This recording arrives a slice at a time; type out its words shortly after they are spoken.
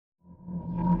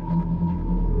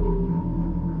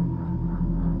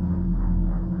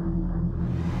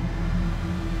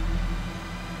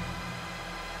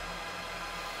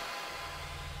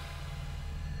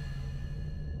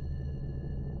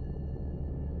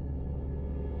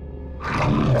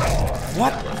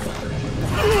What?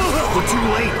 We're too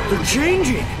late. They're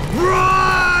changing.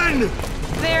 Run!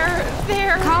 They're...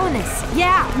 Colonists.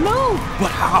 Yeah, move!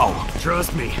 But how?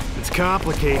 Trust me, it's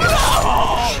complicated.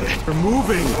 Oh, shit, they're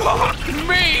moving. Fuck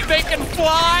me! They can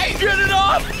fly! Get it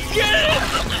up! Get it!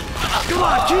 Come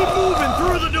on, keep moving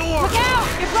through the door. Look out!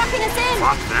 You're blocking us in!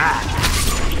 Fuck that.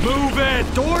 Move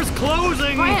it! Door's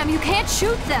closing! Graham, you can't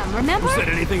shoot them, remember? Who said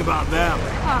anything about them?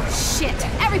 Oh, shit.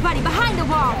 Everybody behind the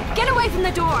wall! Get away from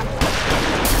the door!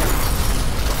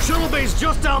 Shuttle bay's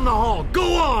just down the hall.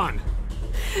 Go on!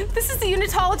 This is the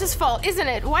unitologist's fault, isn't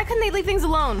it? Why couldn't they leave things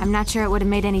alone? I'm not sure it would have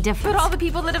made any difference. But all the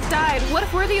people that have died, what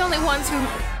if we're the only ones who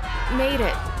made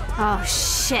it? Oh,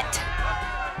 shit.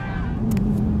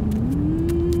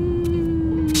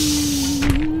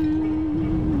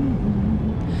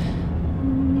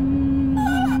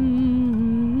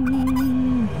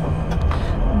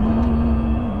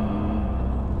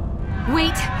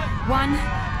 Wait. 1,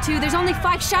 2, there's only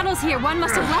 5 shuttles here. One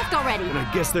must have left already. And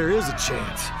I guess there is a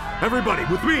chance. Everybody,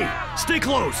 with me! Stay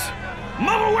close!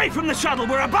 Move away from the shuttle!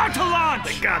 We're about to launch!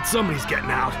 Thank God somebody's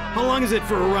getting out. How long is it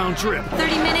for a round trip?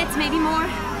 30 minutes, maybe more.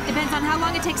 Depends on how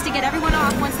long it takes to get everyone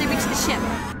off once they reach the ship.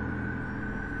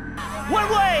 One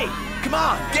way! Come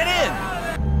on, get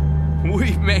in!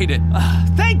 We've made it.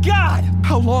 Thank God!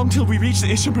 How long till we reach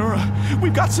the Ishimura?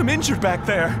 We've got some injured back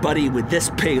there. Buddy, with this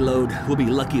payload, we'll be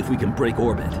lucky if we can break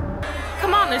orbit.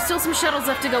 Come on, there's still some shuttles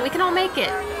left to go. We can all make it.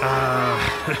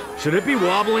 Should it be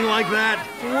wobbling like that?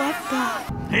 What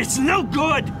the? It's no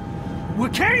good! We're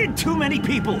carrying too many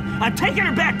people. I'm taking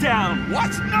her back down.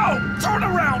 What? No! Turn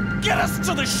around! Get us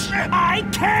to the ship! I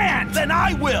can't! Then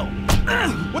I will!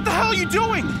 What the hell are you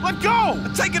doing? Let go!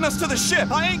 Taking us to the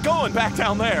ship! I ain't going back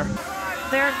down there!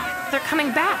 They're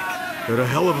coming back. At a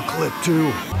hell of a clip,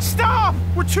 too. Stop!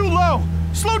 We're too low!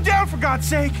 Slow down, for God's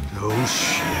sake! Oh,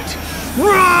 shit.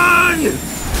 Run!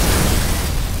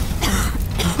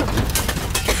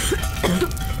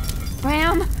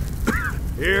 Graham?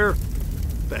 Here.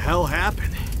 The hell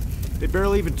happened? They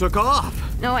barely even took off.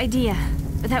 No idea.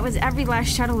 But that was every last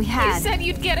shuttle we had. You said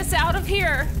you'd get us out of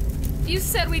here. You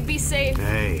said we'd be safe.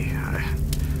 Hey,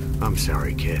 I'm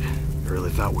sorry, kid. I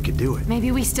really thought we could do it.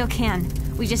 Maybe we still can.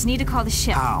 We just need to call the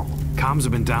ship. How? Comms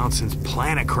have been down since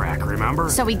Planet Crack, remember?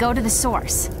 So we go to the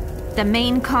source. The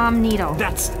main comm needle.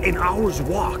 That's an hour's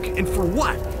walk. And for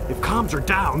what? If comms are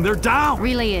down, they're down!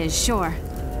 Relay is, sure.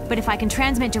 But if I can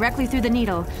transmit directly through the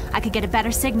needle, I could get a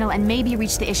better signal and maybe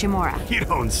reach the Ishimura. You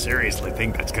don't seriously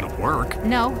think that's gonna work?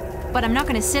 No, but I'm not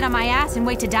gonna sit on my ass and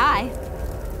wait to die.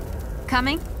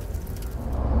 Coming?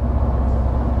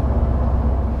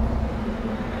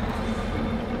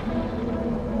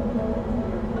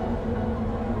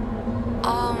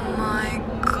 Oh my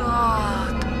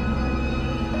God.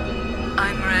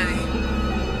 I'm ready.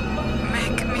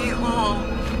 Make me whole.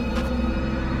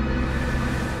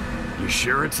 You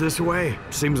sure it's this way?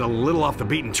 Seems a little off the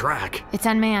beaten track. It's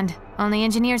unmanned. Only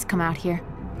engineers come out here.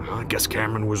 Well, I guess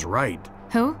Cameron was right.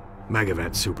 Who?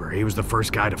 Megavent Super. He was the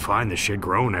first guy to find the shit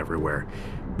growing everywhere.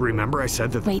 Remember I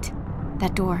said that— Wait.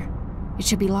 That door. It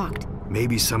should be locked.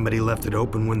 Maybe somebody left it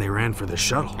open when they ran for the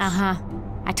shuttles. Uh-huh.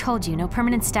 I told you, no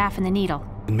permanent staff in the needle.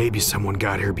 And maybe someone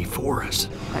got here before us.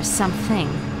 Or something.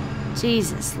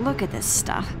 Jesus, look at this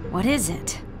stuff. What is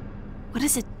it? What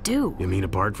does it do? You mean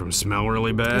apart from smell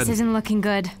really bad? This isn't looking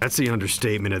good. That's the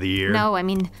understatement of the year. No, I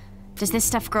mean, does this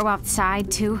stuff grow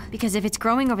outside, too? Because if it's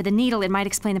growing over the needle, it might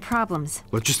explain the problems.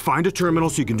 Let's just find a terminal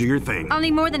so you can do your thing. I'll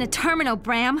need more than a terminal,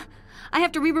 Bram. I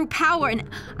have to reroute power and...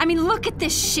 I mean, look at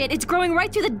this shit. It's growing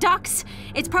right through the ducts.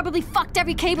 It's probably fucked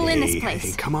every cable in this place.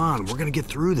 Hey, come on. We're gonna get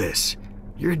through this.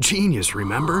 You're a genius,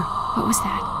 remember? What was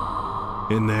that?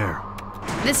 In there.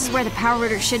 This is where the power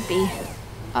router should be.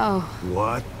 Oh.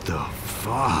 What the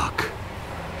fuck?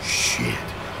 Shit.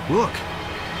 Look.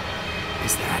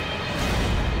 Is that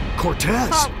Cortez?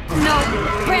 Oh, no.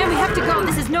 Bram, we have to go.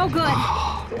 This is no good.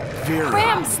 Vera.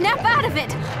 Bram, snap out of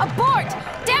it. Abort.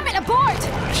 Damn it, abort.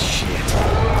 Shit.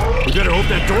 We better hope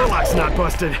that door lock's not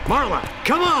busted. Marla,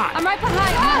 come on. I'm right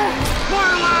behind.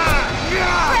 Marla!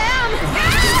 Yeah!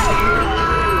 Bram!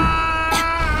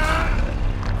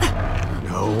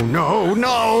 No, no,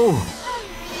 no!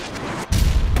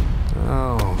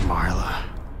 Oh, Marla.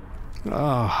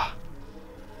 Oh.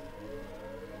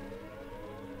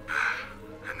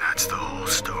 And that's the whole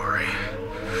story.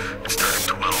 It started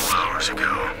 12 hours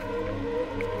ago.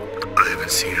 I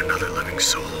haven't seen another living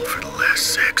soul for the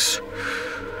last 6.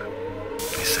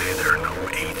 They say there are no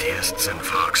atheists in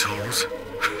foxholes.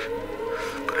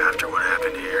 But after what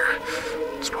happened here,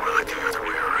 it's more like the other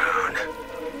way around.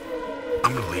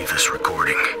 I'm gonna leave this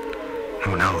recording.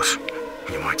 Who knows?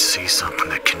 You might see something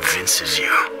that convinces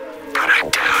you. But I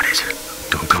doubt it.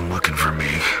 Don't come looking for me.